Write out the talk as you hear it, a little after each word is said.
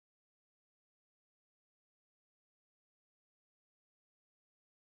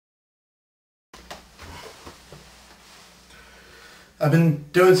I've been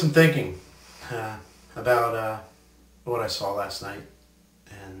doing some thinking about what I saw last night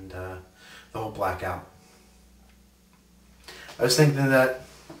and the whole blackout. I was thinking that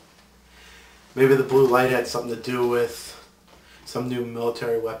maybe the blue light had something to do with some new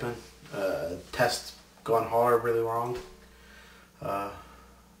military weapon, test gone hard, really wrong.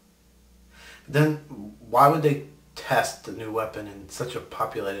 Then why would they test the new weapon in such a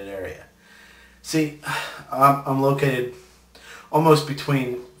populated area? See, I'm located almost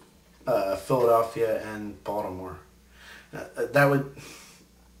between Philadelphia and Baltimore. That would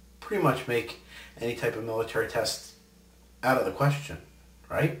pretty much make any type of military test out of the question,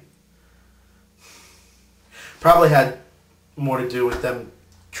 right? Probably had more to do with them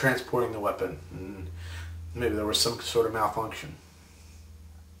transporting the weapon. And maybe there was some sort of malfunction.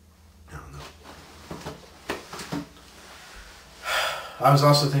 I don't know. I was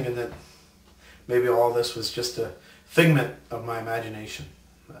also thinking that maybe all this was just a figment of my imagination.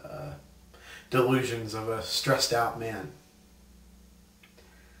 Delusions of a stressed out man.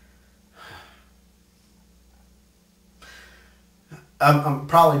 I'm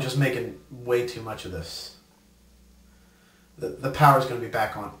probably just making way too much of this. The power's going to be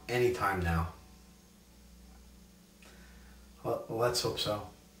back on any time now. Well, let's hope so.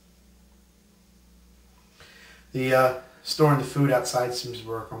 The storing the food outside seems to be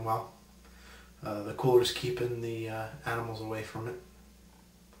working well. The cooler's keeping the animals away from it.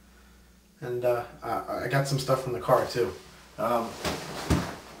 And I got some stuff from the car too. Got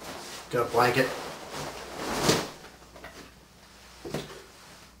a blanket.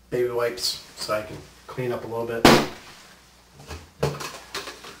 Baby wipes so I can clean up a little bit.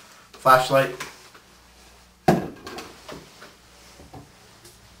 Flashlight.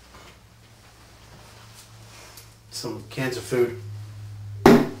 Some cans of food.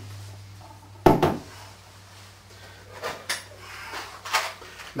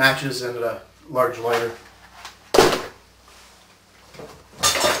 Matches and a large lighter.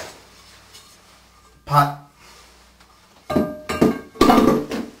 Pot.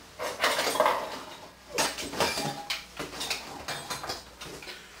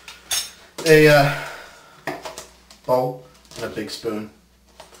 A bowl and a big spoon.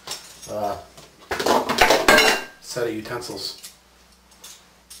 Set of utensils.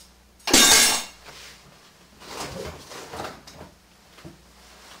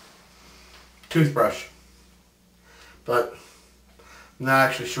 Toothbrush. But I'm not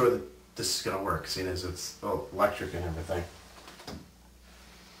actually sure that this is going to work, seeing as it's electric and everything.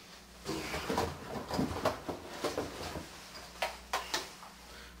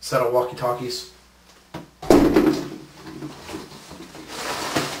 Set of walkie-talkies.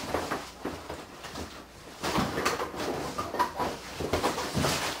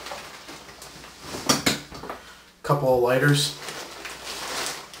 Couple of lighters.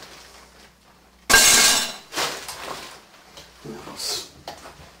 What else?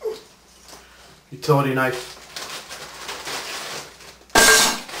 Utility knife.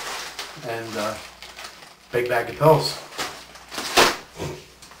 And a big bag of pills.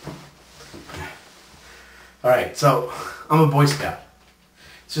 Alright, so I'm a Boy Scout.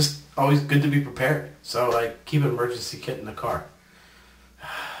 It's just always good to be prepared. So I keep an emergency kit in the car.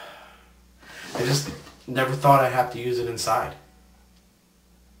 I just never thought I'd have to use it inside.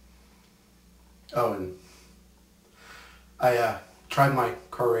 Oh, and I tried my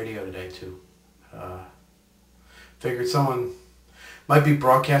car radio today too. Figured someone might be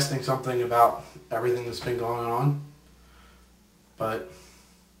broadcasting something about everything that's been going on. But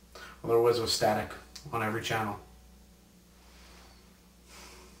all there was static on every channel.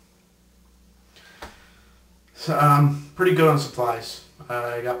 So I'm pretty good on supplies.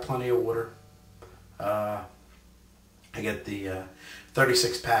 I got plenty of water. I get the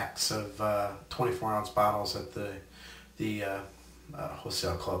 36 packs of 24-ounce bottles at the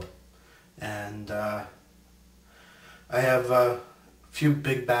wholesale club, and I have a few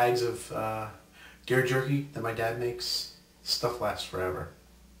big bags of deer jerky that my dad makes. Stuff lasts forever.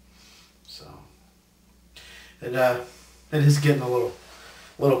 So it is getting a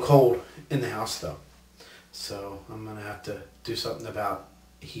little cold in the house though, so I'm gonna have to do something about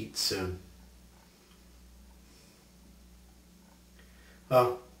heat soon.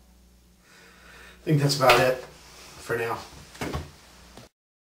 Well, I think that's about it for now.